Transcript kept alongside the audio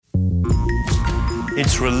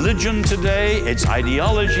It's religion today, it's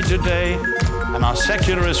ideology today, and our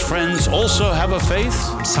secularist friends also have a faith.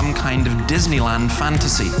 Some kind of Disneyland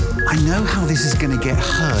fantasy. I know how this is going to get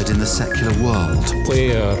heard in the secular world.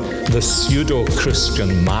 Where the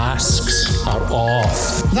pseudo-Christian masks are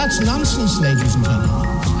off. That's nonsense, ladies and gentlemen.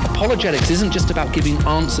 Apologetics isn't just about giving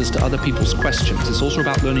answers to other people's questions. It's also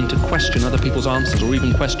about learning to question other people's answers, or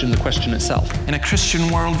even question the question itself. In a Christian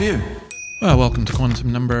worldview. Well, welcome to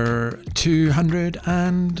Quantum number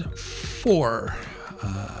 204.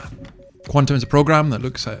 Quantum is a program that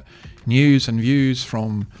looks at news and views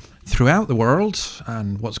from throughout the world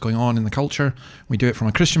and what's going on in the culture. We do it from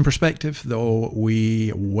a Christian perspective, though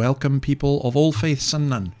we welcome people of all faiths and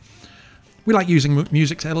none. We like using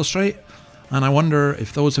music to illustrate, and I wonder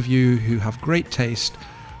if those of you who have great taste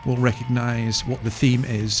will recognize what the theme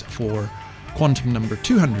is for Quantum number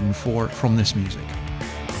 204 from this music.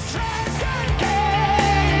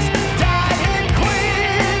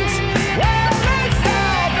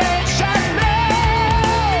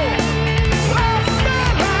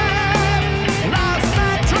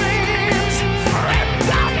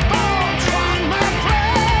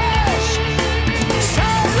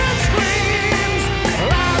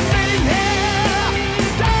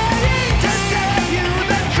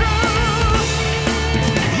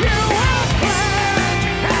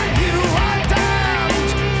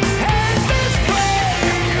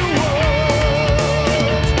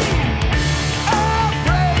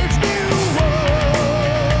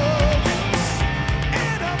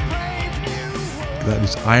 That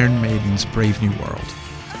is Iron Maiden's Brave New World.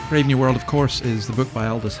 Brave New World, of course, is the book by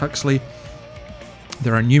Aldous Huxley.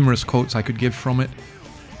 There are numerous quotes I could give from it,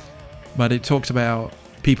 but it talks about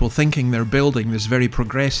people thinking they're building this very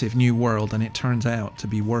progressive new world, and it turns out to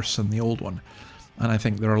be worse than the old one. And I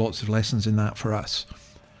think there are lots of lessons in that for us.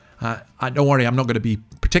 Don't worry, I'm not going to be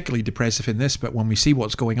particularly depressive in this, but when we see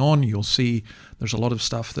what's going on, you'll see there's a lot of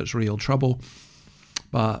stuff that's real trouble.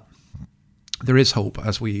 But there is hope,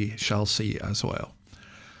 as we shall see as well.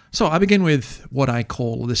 So I begin with what I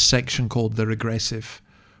call this section called the regressive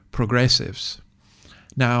progressives.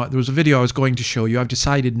 Now, there was a video I was going to show you. I've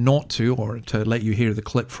decided not to, or to let you hear the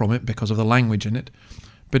clip from it because of the language in it.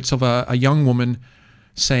 But it's of a young woman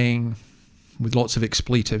saying, with lots of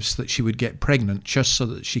expletives, that she would get pregnant just so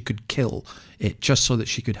that she could kill it, just so that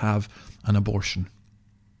she could have an abortion.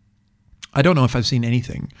 I don't know if I've seen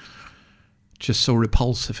anything just so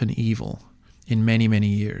repulsive and evil in many, many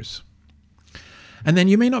years. And then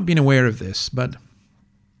you may not have been aware of this, but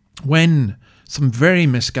when some very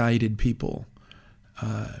misguided people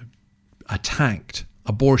attacked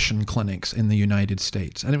abortion clinics in the United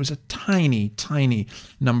States, and it was a tiny, tiny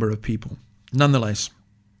number of people, nonetheless,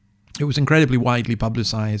 it was incredibly widely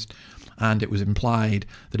publicized, and it was implied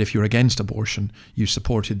that if you're against abortion, you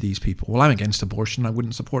supported these people. Well, I'm against abortion. I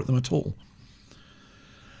wouldn't support them at all.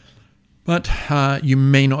 But you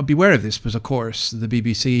may not be aware of this because, of course, the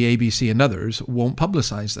BBC, ABC and others won't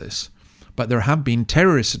publicise this. But there have been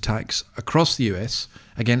terrorist attacks across the US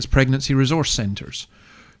against pregnancy resource centres,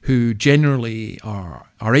 who generally are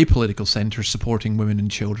apolitical centres supporting women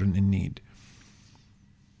and children in need.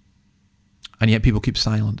 And yet people keep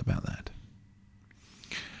silent about that.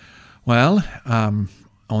 Well,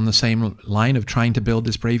 on the same line of trying to build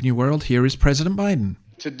this brave new world, here is President Biden.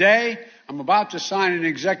 Today, I'm about to sign an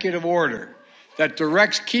executive order that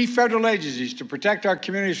directs key federal agencies to protect our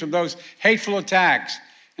communities from those hateful attacks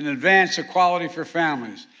and advance equality for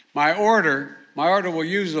families. My order will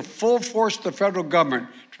use the full force of the federal government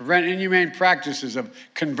to prevent inhumane practices of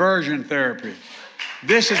conversion therapy.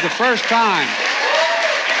 This is the first time.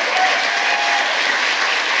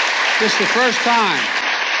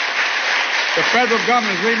 The federal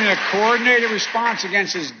government is leading a coordinated response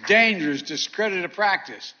against this dangerous, discredited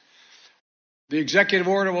practice. The executive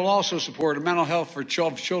order will also support mental health for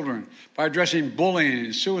children by addressing bullying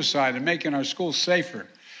and suicide and making our schools safer.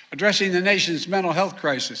 Addressing the nation's mental health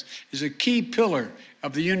crisis is a key pillar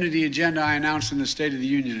of the unity agenda I announced in the State of the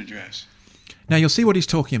Union address. Now you'll see what he's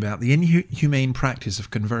talking about, the inhumane practice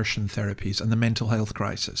of conversion therapies and the mental health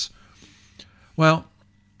crisis. Well,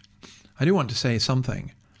 I do want to say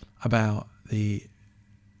something about the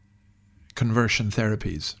conversion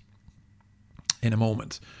therapies in a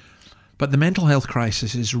moment. But the mental health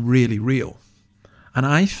crisis is really real. And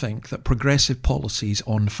I think that progressive policies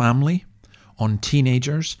on family, on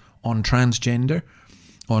teenagers, on transgender,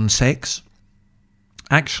 on sex,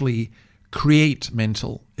 actually create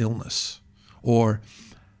mental illness. Or,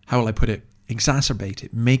 how will I put it, exacerbate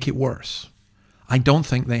it, make it worse. I don't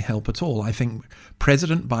think they help at all. I think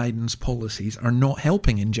President Biden's policies are not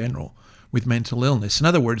helping in general with mental illness. In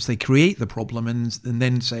other words, they create the problem and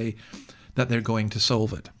then say, that they're going to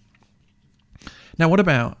solve it. Now, what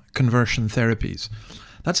about conversion therapies?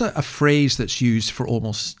 That's a phrase that's used for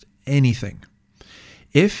almost anything.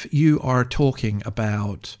 If you are talking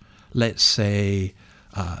about, let's say,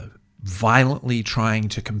 violently trying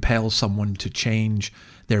to compel someone to change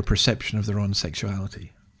their perception of their own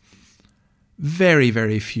sexuality, very,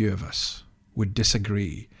 very few of us would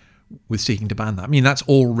disagree with seeking to ban that. I mean, that's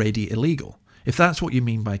already illegal. If that's what you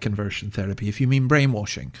mean by conversion therapy, if you mean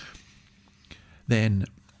brainwashing, then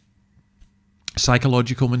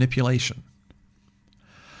psychological manipulation.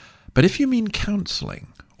 But if you mean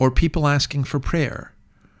counseling, or people asking for prayer,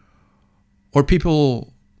 or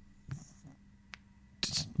people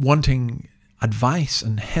wanting advice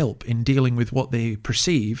and help in dealing with what they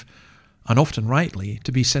perceive, and often rightly,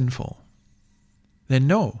 to be sinful, then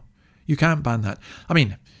no, you can't ban that. I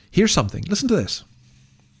mean, here's something. Listen to this.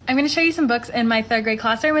 I'm going to show you some books in my third grade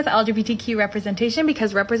classroom with LGBTQ representation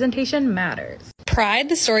because representation matters. Pride,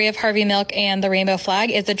 the story of Harvey Milk and the rainbow flag,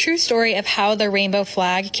 is a true story of how the rainbow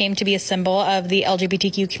flag came to be a symbol of the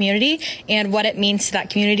LGBTQ community and what it means to that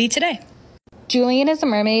community today. Julian is a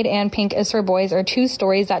Mermaid and Pink is for Boys are two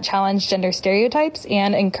stories that challenge gender stereotypes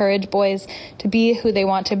and encourage boys to be who they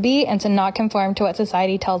want to be and to not conform to what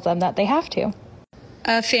society tells them that they have to.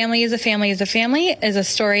 A Family is a Family is a Family is a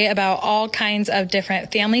story about all kinds of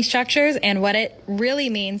different family structures and what it really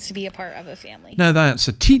means to be a part of a family. Now, that's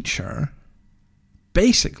a teacher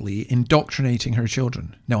basically indoctrinating her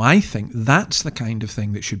children. Now, I think that's the kind of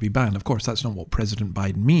thing that should be banned. Of course, that's not what President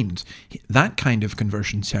Biden means. That kind of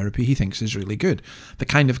conversion therapy he thinks is really good. The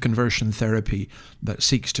kind of conversion therapy that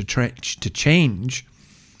seeks to change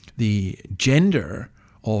the gender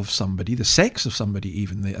of somebody, the sex of somebody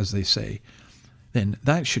even, as they say, then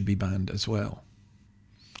that should be banned as well.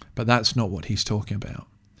 But that's not what he's talking about.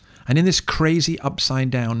 And in this crazy,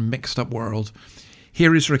 upside-down, mixed-up world,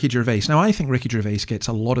 here is Ricky Gervais. Now, I think Ricky Gervais gets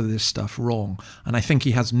a lot of this stuff wrong, and I think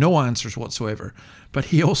he has no answers whatsoever. But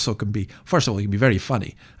he also can be, first of all, he can be very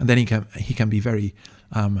funny, and then he can be very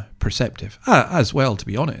perceptive, as well, to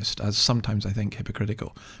be honest, as sometimes I think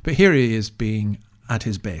hypocritical. But here he is being at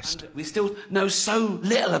his best. And we still know so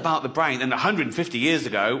little about the brain, and 150 years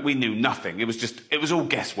ago we knew nothing. It was all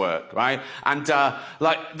guesswork, right? And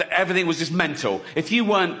everything was just mental. If you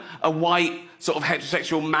weren't a white sort of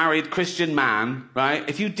heterosexual married Christian man, right?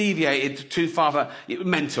 If you deviated too far,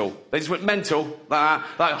 mental. They just went mental, like that.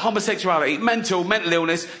 Like homosexuality, mental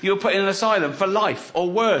illness, you were put in an asylum for life,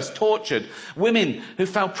 or worse, tortured. Women who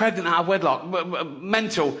fell pregnant out of wedlock,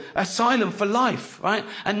 mental, asylum for life, right?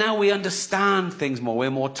 And now we understand things more,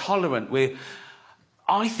 we're more tolerant,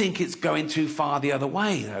 I think it's going too far the other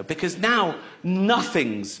way, though, because now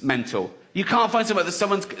nothing's mental. You can't find somewhere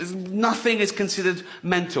that nothing is considered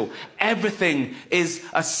mental. Everything is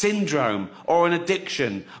a syndrome or an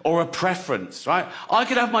addiction or a preference, right? I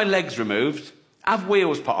could have my legs removed, have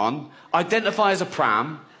wheels put on, identify as a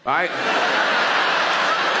pram, right?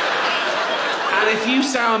 And if you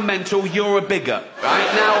say I'm mental, you're a bigot,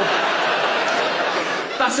 right? Now,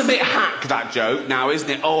 that's a bit hack, that joke now, isn't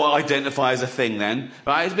it? Oh, I identify as a thing then,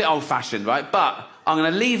 right? It's a bit old-fashioned, right? But I'm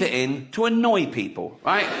going to leave it in to annoy people,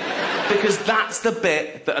 right? Because that's the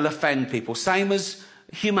bit that'll offend people. Same as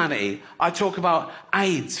humanity. I talk about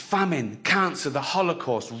AIDS, famine, cancer, the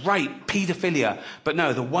Holocaust, rape, paedophilia. But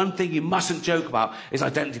no, the one thing you mustn't joke about is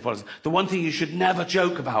identity politics. The one thing you should never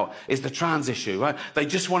joke about is the trans issue, right? They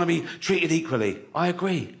just want to be treated equally. I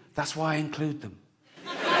agree. That's why I include them.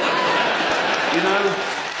 You know?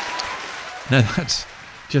 No, that's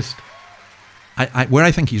just... where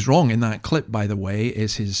I think he's wrong in that clip, by the way,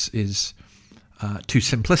 is his too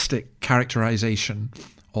simplistic characterization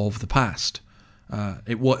of the past.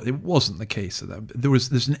 It wasn't the case.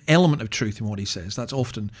 There's an element of truth in what he says. That's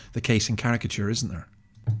often the case in caricature, isn't there?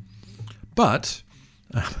 But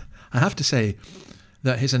I have to say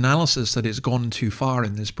that his analysis that it's gone too far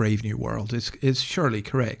in this brave new world is surely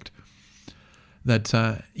correct.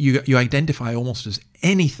 That you identify almost as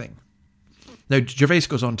anything. Now, Gervais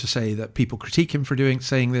goes on to say that people critique him for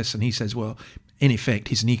saying this, and he says, well, in effect,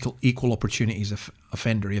 he's an equal opportunities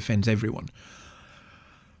offender. He offends everyone.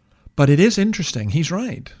 But it is interesting. He's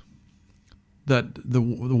right. That the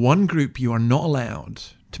one group you are not allowed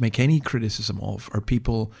to make any criticism of are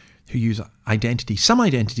people who use identity. Some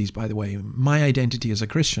identities, by the way, my identity as a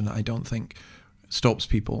Christian, I don't think stops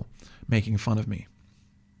people making fun of me.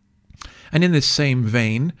 And in this same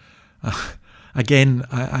vein... Again,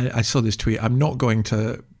 I saw this tweet. I'm not going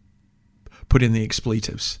to put in the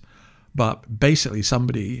expletives, but basically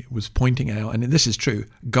somebody was pointing out, and this is true,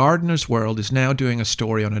 Gardener's World is now doing a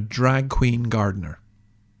story on a drag queen gardener.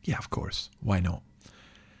 Yeah, of course. Why not?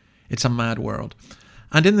 It's a mad world.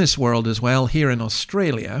 And in this world as well, here in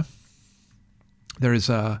Australia, there is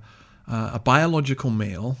a biological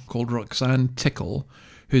male called Roxanne Tickle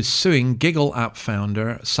who's suing Giggle app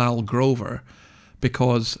founder Sal Grover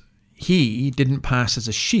because he didn't pass as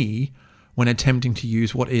a she when attempting to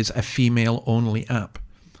use what is a female-only app.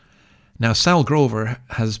 Now, Sal Grover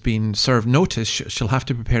has been served notice. She'll have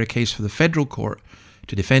to prepare a case for the federal court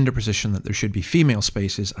to defend her position that there should be female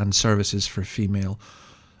spaces and services for female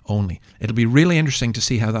only. It'll be really interesting to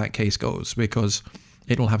see how that case goes, because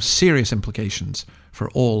it will have serious implications for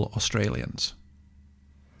all Australians.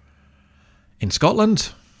 In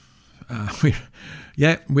Scotland, we're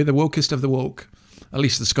the wokest of the woke. At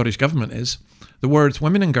least the Scottish Government is. The words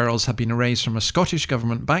women and girls have been erased from a Scottish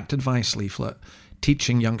Government-backed advice leaflet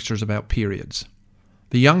teaching youngsters about periods.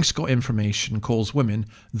 The Young Scot information calls women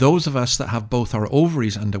those of us that have both our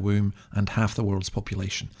ovaries and a womb and half the world's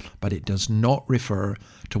population, but it does not refer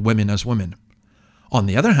to women as women. On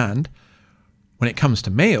the other hand, when it comes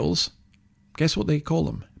to males, guess what they call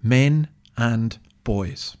them? Men and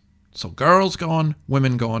boys. So girls gone,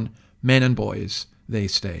 women gone, men and boys, they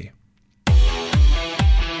stay.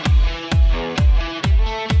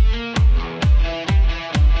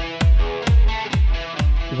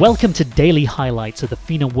 Welcome to Daily Highlights of the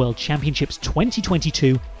FINA World Championships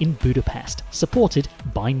 2022 in Budapest, supported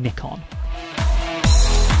by Nikon.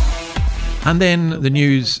 And then the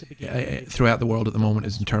news throughout the world at the moment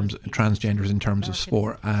is in terms of transgenders in terms of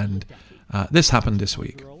sport, and this happened this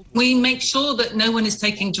week. We make sure that no one is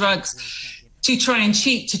taking drugs to try and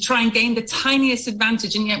cheat, to try and gain the tiniest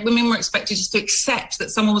advantage, and yet women were expected just to accept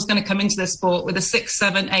that someone was going to come into the sport with a 6,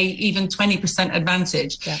 7, 8, even 20%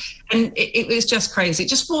 advantage. Yeah. And it was just crazy. It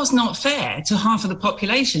just was not fair to half of the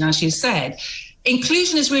population, as you said.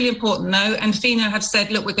 Inclusion is really important, though, and FINA have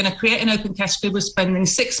said, look, we're going to create an open category. We're spending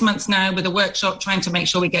 6 months now with a workshop trying to make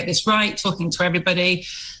sure we get this right, talking to everybody.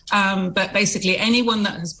 But basically, anyone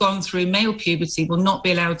that has gone through male puberty will not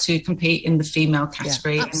be allowed to compete in the female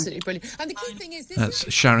category. Yeah, absolutely brilliant. And the key thing is...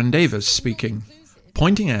 That's Sharon Davis speaking,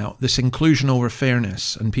 pointing out this inclusion over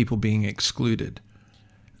fairness and people being excluded.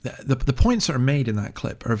 The points that are made in that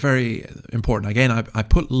clip are very important. Again, I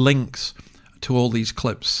put links to all these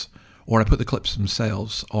clips, or I put the clips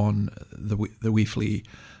themselves on the Weefly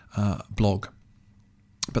blog.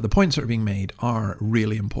 But the points that are being made are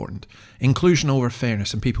really important. Inclusion over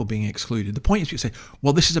fairness and people being excluded. The point is, you say,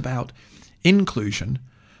 well, this is about inclusion,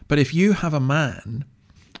 but if you have a man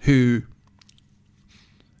who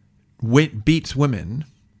beats women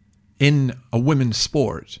in a women's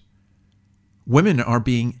sport, women are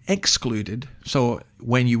being excluded. So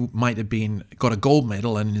when you might have got a gold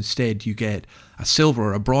medal and instead you get a silver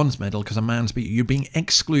or a bronze medal because a man's beat you, you're being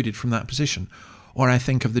excluded from that position. Or I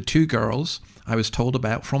think of the two girls I was told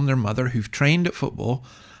about from their mother who've trained at football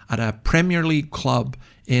at a Premier League club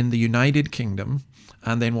in the United Kingdom.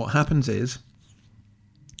 And then what happens is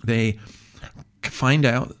they find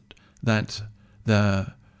out that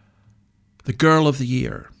the girl of the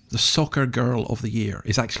year, the soccer girl of the year,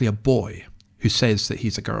 is actually a boy who says that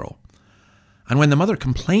he's a girl. And when the mother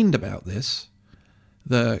complained about this,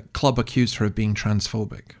 the club accused her of being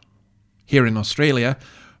transphobic. Here in Australia,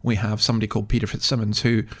 we have somebody called Peter Fitzsimmons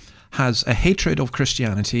who has a hatred of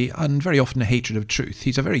Christianity and very often a hatred of truth.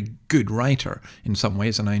 He's a very good writer in some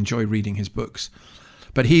ways, and I enjoy reading his books.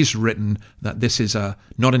 But he's written that this is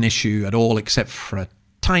not an issue at all except for a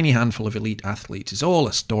tiny handful of elite athletes. It's all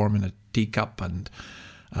a storm in a teacup. And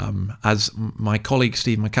as my colleague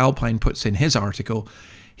Steve McAlpine puts in his article,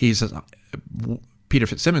 Peter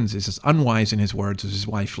Fitzsimmons is as unwise in his words as his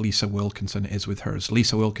wife Lisa Wilkinson is with hers.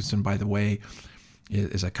 Lisa Wilkinson, by the way,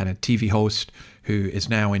 is a kind of TV host who is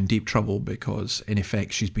now in deep trouble because, in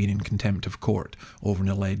effect, she's been in contempt of court over an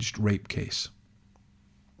alleged rape case.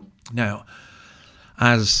 Now,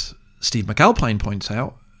 as Steve McAlpine points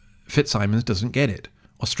out, Fitzsimons doesn't get it.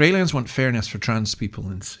 Australians want fairness for trans people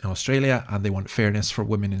in Australia, and they want fairness for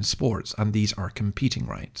women in sports, and these are competing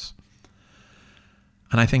rights.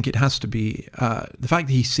 And I think it has to be, the fact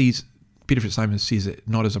that Peter Fitzsimons sees it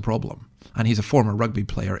not as a problem, and he's a former rugby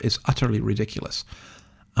player, is utterly ridiculous.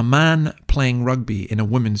 A man playing rugby in a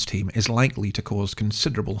women's team is likely to cause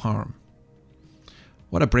considerable harm.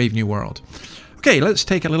 What a brave new world. Okay, let's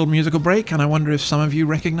take a little musical break, and I wonder if some of you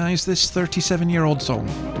recognise this 37-year-old song.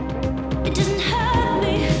 It doesn't hurt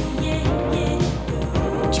me.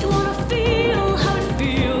 Do you want to feel how it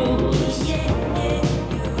feels? Do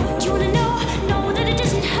you want to know that it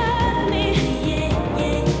doesn't hurt me?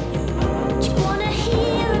 Do you want to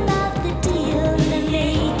hear about the deal they're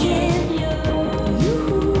making?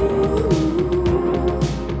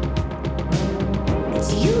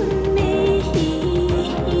 It's you and me.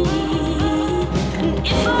 And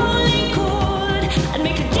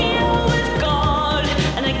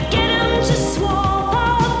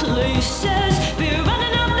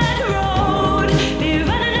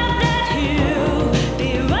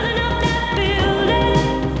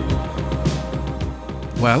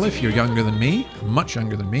Well, if you're younger than me, much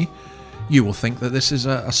younger than me, you will think that this is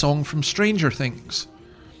a song from Stranger Things.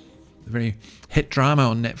 The very hit drama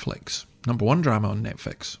on Netflix. Number 1 drama on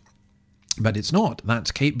Netflix. But it's not.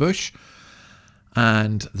 That's Kate Bush.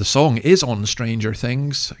 And the song is on Stranger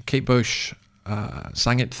Things. Kate Bush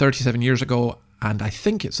sang it 37 years ago. And I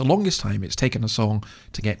think it's the longest time it's taken a song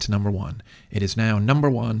to get to number 1. It is now number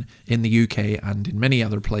 1 in the UK and in many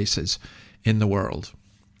other places in the world.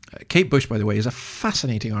 Kate Bush, by the way, is a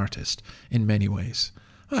fascinating artist in many ways.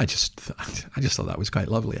 I just thought that was quite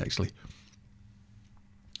lovely, actually.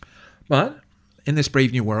 But in this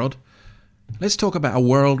brave new world, let's talk about a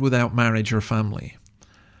world without marriage or family.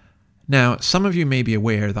 Now, some of you may be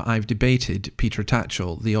aware that I've debated Peter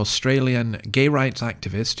Tatchell, the Australian gay rights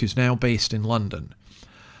activist who's now based in London.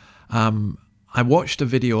 I watched a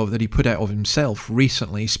video that he put out of himself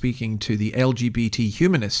recently speaking to the LGBT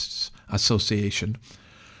Humanists Association.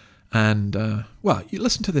 And, well, you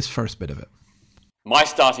listen to this first bit of it. My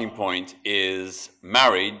starting point is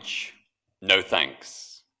marriage, no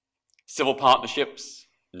thanks. Civil partnerships,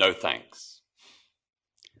 no thanks.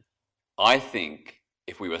 I think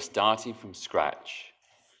if we were starting from scratch,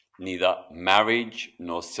 neither marriage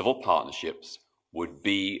nor civil partnerships would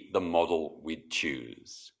be the model we'd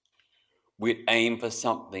choose. We'd aim for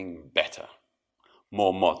something better,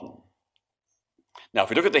 more modern. Now, if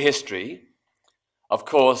we look at the history, of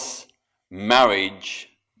course, marriage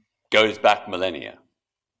goes back millennia.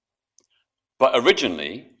 But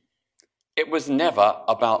originally, it was never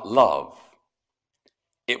about love.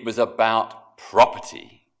 It was about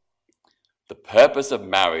property. The purpose of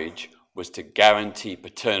marriage was to guarantee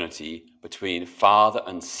paternity between father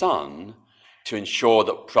and son to ensure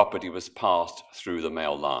that property was passed through the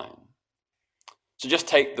male line. So just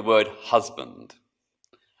take the word husband.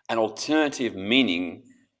 An alternative meaning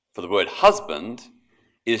for the word husband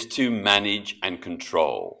is to manage and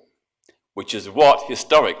control, which is what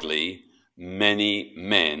historically many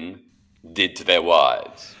men did to their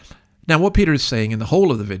wives. Now, what Peter is saying in the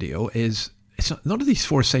whole of the video is it's none of these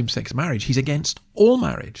for same-sex marriage. He's against all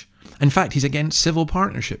marriage. In fact, he's against civil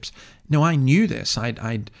partnerships. Now, I knew this.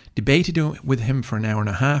 I'd debated with him for an hour and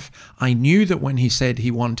a half. I knew that when he said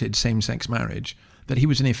he wanted same-sex marriage, that he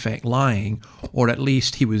was in effect lying, or at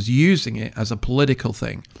least he was using it as a political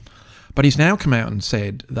thing. But he's now come out and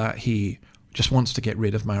said that he just wants to get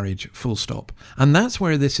rid of marriage, full stop. And that's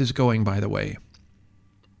where this is going, by the way.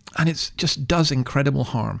 And it just does incredible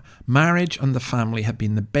harm. Marriage and the family have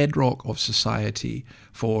been the bedrock of society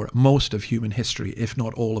for most of human history, if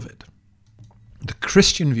not all of it. The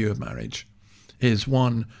Christian view of marriage is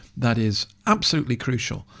one that is absolutely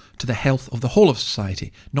crucial to the health of the whole of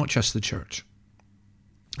society, not just the church.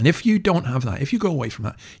 And if you don't have that, if you go away from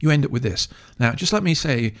that, you end up with this. Now, just let me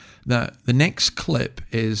say that the next clip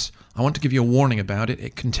is, I want to give you a warning about it.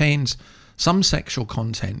 It contains some sexual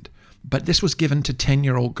content, but this was given to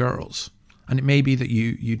 10-year-old girls. And it may be that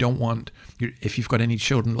you don't want, if you've got any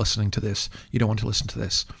children listening to this, you don't want to listen to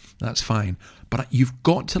this. That's fine. But you've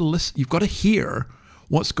got to listen, you've got to hear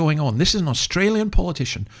what's going on. This is an Australian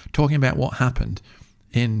politician talking about what happened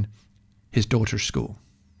in his daughter's school.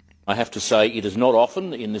 I have to say, it is not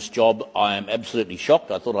often in this job I am absolutely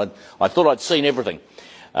shocked. I thought I'd seen everything,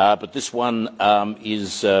 but this one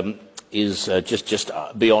is just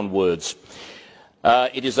beyond words.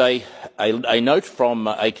 It is a note from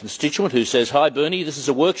a constituent who says, "Hi Bernie, this is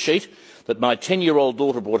a worksheet that my 10-year-old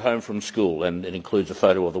daughter brought home from school," and it includes a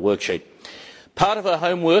photo of the worksheet. "Part of her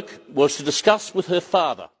homework was to discuss with her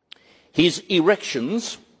father his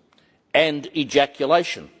erections and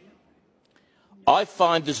ejaculation. I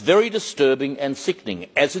find this very disturbing and sickening,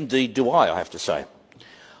 as indeed do I have to say.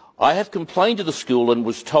 I have complained to the school and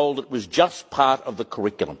was told it was just part of the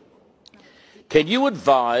curriculum. Can you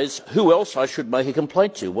advise who else I should make a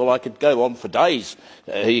complaint to?" Well, I could go on for days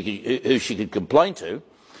who she could complain to.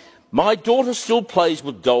 "My daughter still plays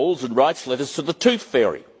with dolls and writes letters to the Tooth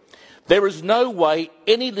Fairy. There is no way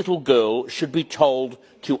any little girl should be told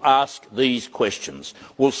to ask these questions."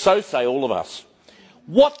 Well, so say all of us.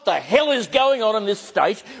 What the hell is going on in this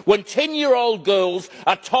state when 10-year-old girls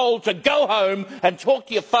are told to go home and talk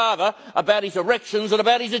to your father about his erections and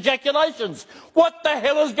about his ejaculations? What the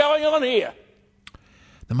hell is going on here?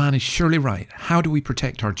 The man is surely right. How do we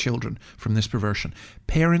protect our children from this perversion?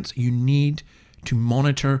 Parents, you need to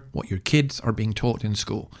monitor what your kids are being taught in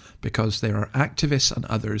school, because there are activists and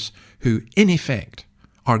others who, in effect,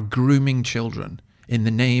 are grooming children in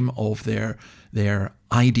the name of their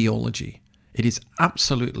ideology. It is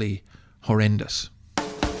absolutely horrendous.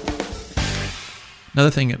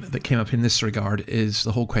 Another thing that came up in this regard is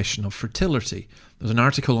the whole question of fertility. There's an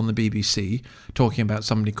article on the BBC talking about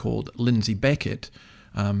somebody called Lindsay Beckett,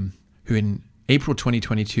 who in April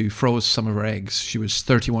 2022 froze some of her eggs. She was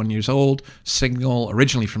 31 years old, single,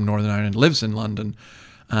 originally from Northern Ireland, lives in London,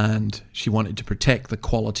 and she wanted to protect the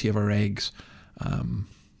quality of her eggs.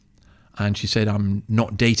 And she said, I'm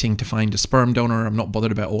not dating to find a sperm donor. I'm not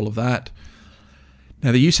bothered about all of that.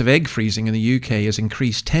 Now, the use of egg freezing in the UK has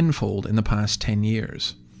increased tenfold in the past 10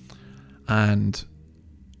 years. And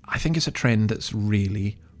I think it's a trend that's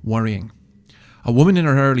really worrying. A woman in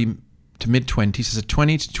her early to mid-20s has a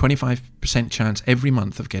 20 to 25% chance every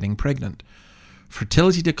month of getting pregnant.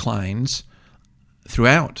 Fertility declines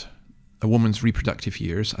throughout a woman's reproductive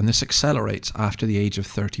years, and this accelerates after the age of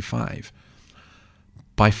 35.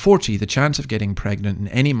 By 40, the chance of getting pregnant in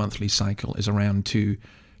any monthly cycle is around 2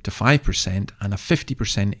 to 5% and a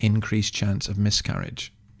 50% increased chance of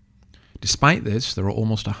miscarriage. Despite this, there are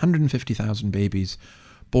almost 150,000 babies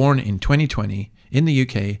born in 2020 in the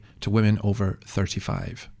UK to women over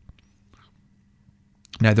 35.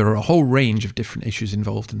 Now, there are a whole range of different issues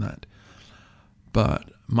involved in that,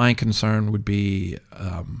 but my concern would be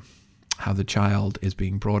how the child is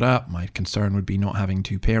being brought up. My concern would be not having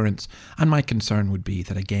two parents, and my concern would be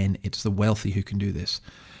that, again, it's the wealthy who can do this.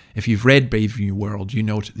 If you've read Brave New World, you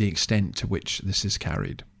know the extent to which this is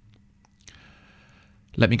carried.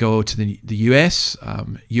 Let me go to the US.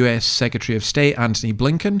 US Secretary of State Antony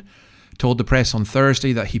Blinken told the press on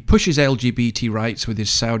Thursday that he pushes LGBT rights with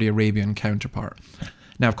his Saudi Arabian counterpart.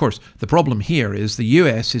 Now, of course, the problem here is the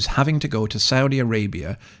US is having to go to Saudi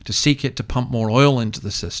Arabia to seek it to pump more oil into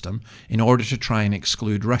the system in order to try and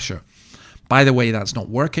exclude Russia. By the way, that's not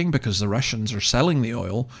working because the Russians are selling the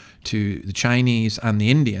oil to the Chinese and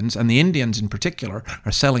the Indians in particular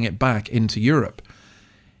are selling it back into Europe.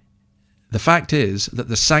 The fact is that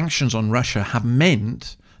the sanctions on Russia have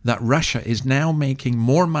meant that Russia is now making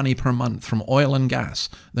more money per month from oil and gas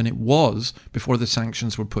than it was before the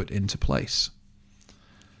sanctions were put into place.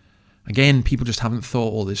 Again, people just haven't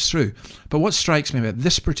thought all this through. But what strikes me about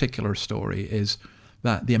this particular story is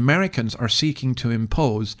that the Americans are seeking to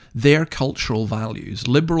impose their cultural values,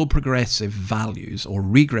 liberal progressive values or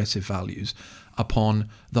regressive values, upon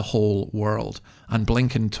the whole world. And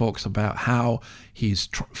Blinken talks about how he's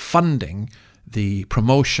funding the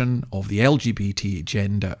promotion of the LGBT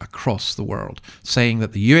agenda across the world, saying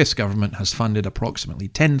that the US government has funded approximately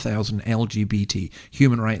 10,000 LGBT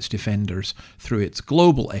human rights defenders through its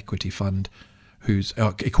Global Equity Fund,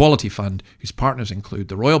 Equality Fund, whose partners include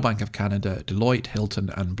the Royal Bank of Canada, Deloitte, Hilton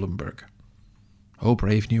and Bloomberg. Oh,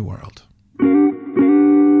 brave new world.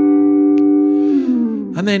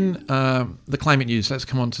 And then the climate news. Let's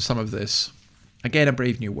come on to some of this. Again, a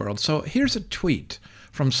brave new world. So here's a tweet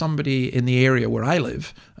from somebody in the area where I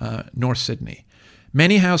live, North Sydney.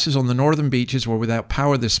 Many houses on the northern beaches were without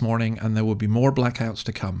power this morning, and there will be more blackouts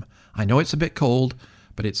to come. I know it's a bit cold,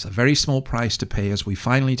 but it's a very small price to pay as we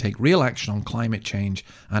finally take real action on climate change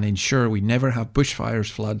and ensure we never have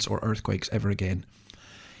bushfires, floods or earthquakes ever again.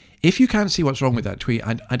 If you can't see what's wrong with that tweet,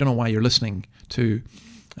 I don't know why you're listening to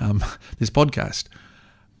this podcast,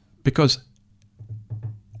 because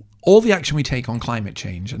all the action we take on climate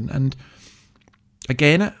change, and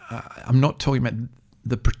again, I'm not talking about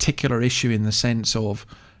the particular issue in the sense of,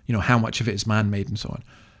 how much of it is man-made and so on.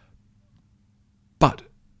 But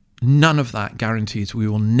none of that guarantees we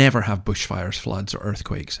will never have bushfires, floods or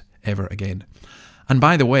earthquakes ever again. And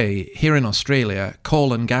by the way, here in Australia,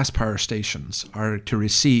 coal and gas power stations are to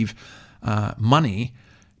receive money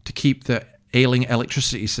to keep the ailing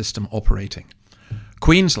electricity system operating.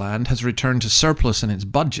 Queensland has returned to surplus in its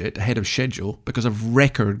budget ahead of schedule because of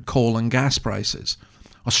record coal and gas prices.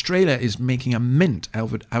 Australia is making a mint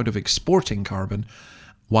out of exporting carbon,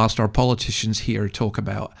 whilst our politicians here talk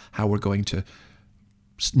about how we're going to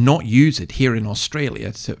not use it here in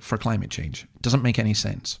Australia for climate change. It doesn't make any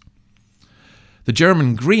sense. The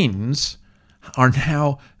German Greens are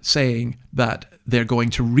now saying that they're going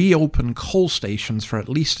to reopen coal stations for at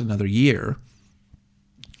least another year.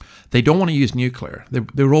 They don't want to use nuclear.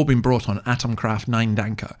 They're all being brought on Atomkraft 9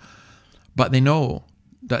 Danke. But they know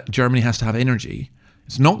that Germany has to have energy.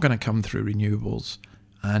 It's not going to come through renewables.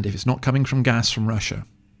 And if it's not coming from gas from Russia,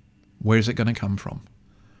 where's it going to come from?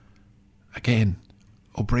 Again,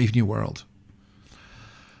 oh, brave new world.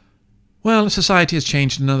 Well, society has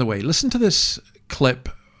changed another way. Listen to this clip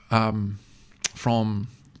from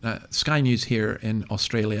Sky News here in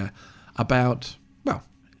Australia about, well,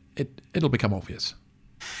 it'll become obvious.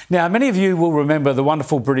 Now, many of you will remember the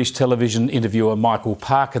wonderful British television interviewer Michael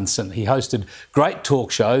Parkinson. He hosted great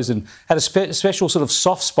talk shows and had a special sort of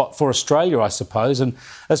soft spot for Australia, I suppose. And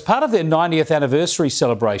as part of their 90th anniversary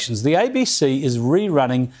celebrations, the ABC is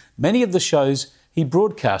rerunning many of the shows he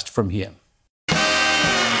broadcast from here.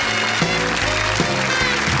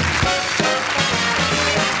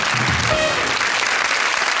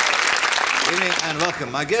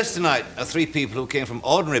 welcome. My guests tonight are three people who came from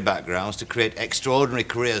ordinary backgrounds to create extraordinary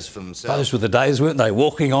careers for themselves. Those were the days, weren't they?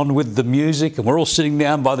 Walking on with the music, and we're all sitting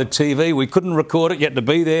down by the TV. We couldn't record it. You had to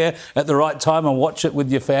be there at the right time and watch it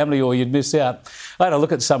with your family, or you'd miss out. I had a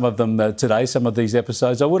look at some of them today, some of these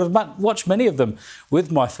episodes. I would have watched many of them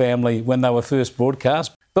with my family when they were first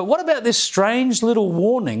broadcast. But what about this strange little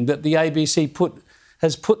warning that the ABC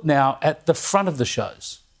has put now at the front of the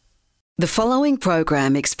shows? The following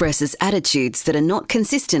program expresses attitudes that are not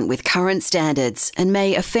consistent with current standards and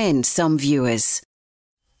may offend some viewers.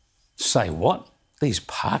 Say what? These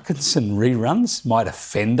Parkinson reruns might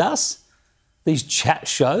offend us? These chat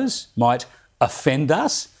shows might offend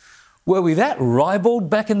us? Were we that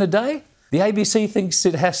ribald back in the day? The ABC thinks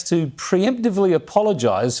it has to preemptively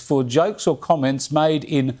apologise for jokes or comments made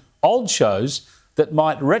in old shows that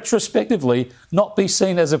might retrospectively not be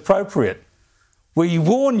seen as appropriate. We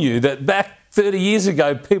warn you that back 30 years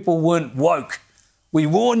ago, people weren't woke. We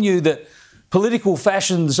warn you that political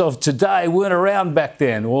fashions of today weren't around back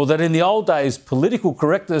then, or that in the old days, political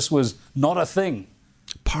correctness was not a thing.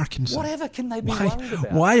 Parkinson. Whatever can they be worried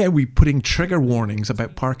about? Why are we putting trigger warnings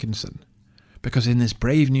about Parkinson? Because in this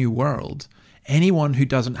brave new world, anyone who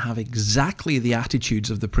doesn't have exactly the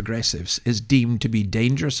attitudes of the progressives is deemed to be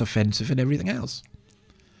dangerous, offensive, and everything else.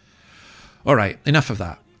 All right, enough of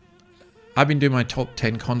that. I've been doing my top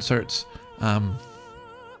 10 concerts.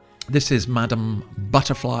 This is Madame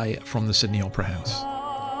Butterfly from the Sydney Opera House.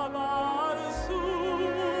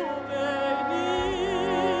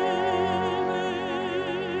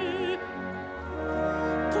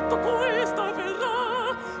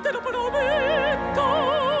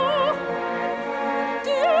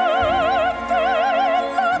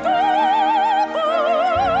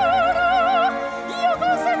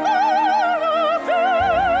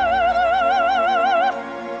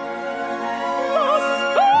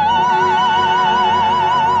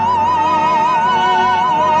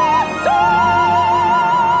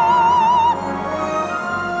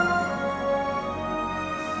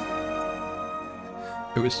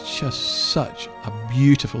 Just such a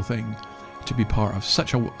beautiful thing to be part of,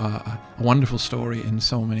 such a wonderful story in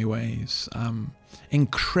so many ways,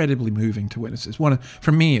 incredibly moving to witness.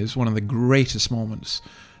 For me, is one of the greatest moments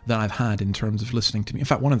that I've had in terms of listening to me. In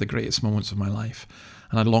fact, one of the greatest moments of my life,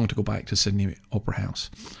 and I'd long to go back to Sydney Opera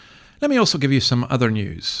House. Let me also give you some other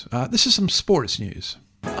news. This is some sports news.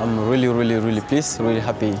 I'm really pleased, really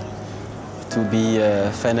happy to be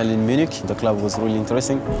finally in Munich. The club was really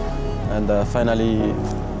interesting, and finally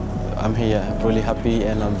I'm here, really happy,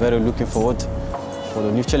 and I'm very looking forward for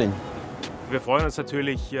the new challenge.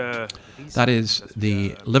 That is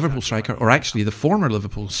the Liverpool striker, or actually the former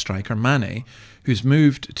Liverpool striker, Mane, who's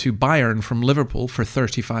moved to Bayern from Liverpool for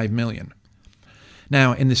 35 million.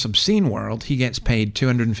 Now, in this obscene world, he gets paid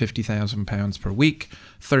 £250,000 per week,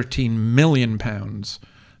 £13 million,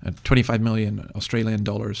 25 million Australian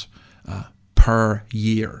dollars per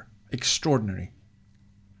year. Extraordinary.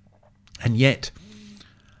 And yet,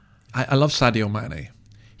 I love Sadio Mane.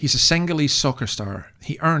 He's a Senegalese soccer star.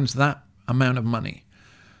 He earns that amount of money.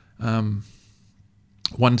 One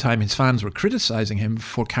time his fans were criticising him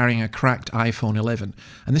for carrying a cracked iPhone 11.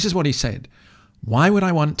 And this is what he said. "Why would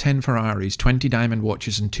I want 10 Ferraris, 20 diamond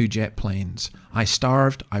watches and 2 jet planes? I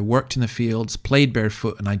starved, I worked in the fields, played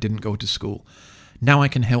barefoot, and I didn't go to school. Now I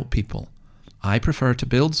can help people. I prefer to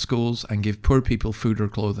build schools and give poor people food or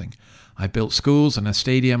clothing. I built schools and a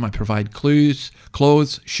stadium. I provide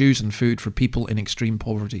clothes, shoes and food for people in extreme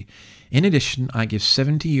poverty. In addition, I give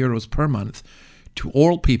 €70 per month to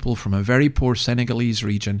all people from a very poor Senegalese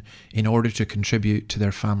region in order to contribute to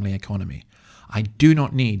their family economy. I do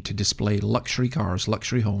not need to display luxury cars,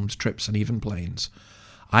 luxury homes, trips and even planes.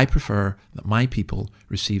 I prefer that my people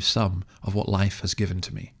receive some of what life has given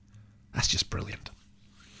to me." That's just brilliant.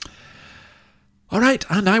 All right,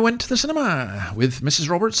 and I went to the cinema with Mrs.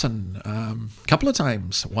 Robertson a couple of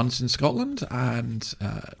times, once in Scotland and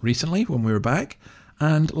recently when we were back,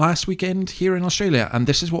 and last weekend here in Australia. And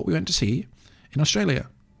this is what we went to see in Australia.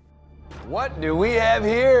 What do we have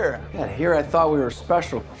here? God, here I thought we were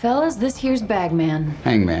special. Fellas, this here's Bagman.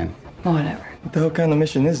 Hangman. Whatever. What the hell kind of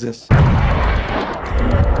mission is this?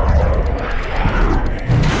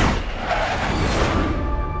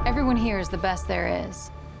 Everyone here is the best there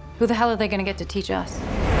is. Who the hell are they going to get to teach us?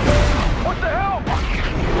 What the hell?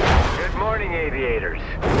 Good morning, aviators.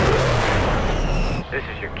 This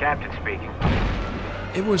is your captain speaking.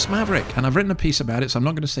 It was Maverick, and I've written a piece about it, so I'm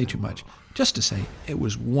not going to say too much. Just to say, it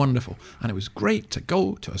was wonderful, and it was great to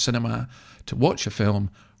go to a cinema to watch a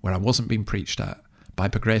film where I wasn't being preached at by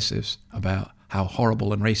progressives about how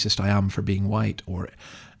horrible and racist I am for being white, or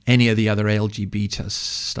any of the other LGBT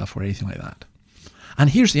stuff or anything like that. And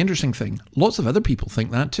here's the interesting thing. Lots of other people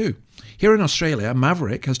think that too. Here in Australia,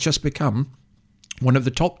 Maverick has just become one of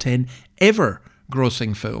the top 10 ever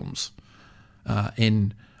grossing films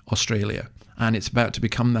in Australia. And it's about to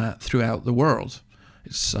become that throughout the world.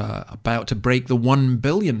 It's about to break the 1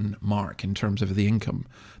 billion mark in terms of the income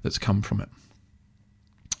that's come from it.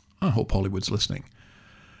 I hope Hollywood's listening.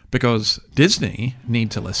 Because Disney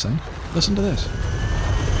need to listen. Listen to this.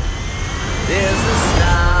 There's a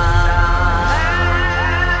star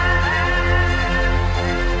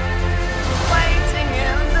waiting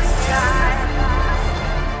in the sky.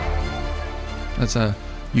 That's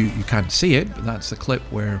you can't see it, but that's the clip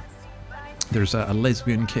where there's a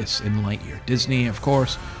lesbian kiss in Lightyear. Disney, of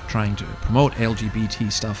course, trying to promote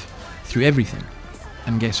LGBT stuff through everything.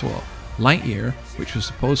 And guess what? Lightyear, which was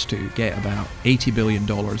supposed to get about $80 billion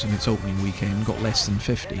in its opening weekend, got less than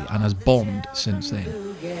 50 and has bombed since then.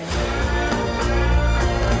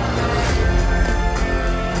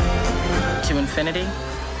 To infinity.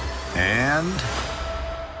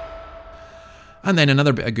 And then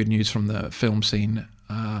another bit of good news from the film scene.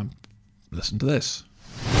 Listen to this.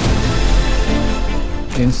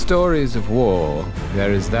 In stories of war,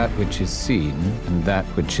 there is that which is seen and that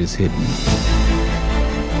which is hidden.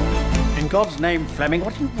 In God's name, Fleming,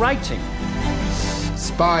 what are you writing?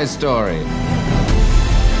 Spy story.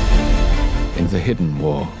 In the hidden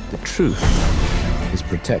war, the truth is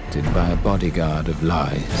protected by a bodyguard of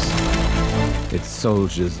lies. Its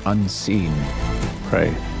soldiers unseen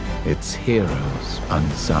pray. Its heroes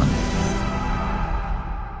unsung.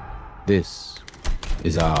 This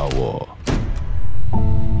is our war.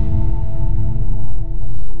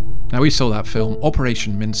 Now, we saw that film,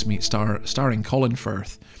 Operation Mincemeat, starring Colin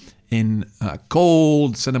Firth, in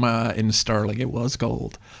gold cinema in Stirling. It was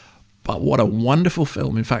gold. But what a wonderful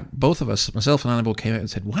film. In fact, both of us, myself and Annabelle, came out and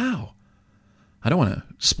said, wow. I don't want to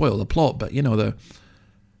spoil the plot, but, you know,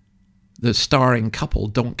 the starring couple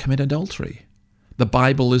don't commit adultery. The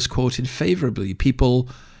Bible is quoted favourably. People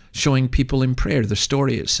showing people in prayer. The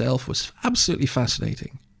story itself was absolutely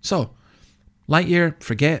fascinating. So, Lightyear,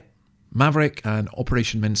 forget. Maverick and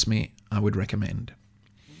Operation Mincemeat, I would recommend.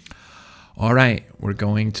 All right, we're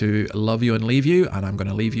going to love you and leave you, and I'm going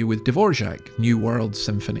to leave you with Dvorak, New World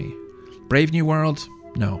Symphony. Brave New World?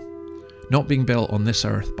 No. Not being built on this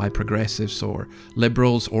earth by progressives or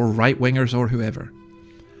liberals or right-wingers or whoever.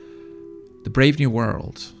 The Brave New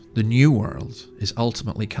World, the New World, is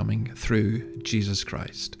ultimately coming through Jesus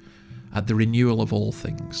Christ at the renewal of all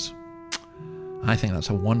things. I think that's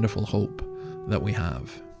a wonderful hope that we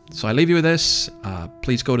have. So I leave you with this.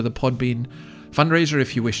 Please go to the Podbean fundraiser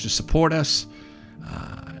if you wish to support us.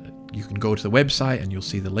 You can go to the website and you'll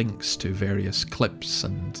see the links to various clips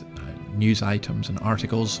and news items and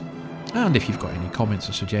articles. And if you've got any comments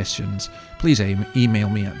or suggestions, please email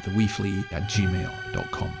me at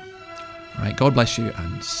theweefly@gmail.com. All right, God bless you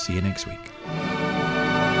and see you next week.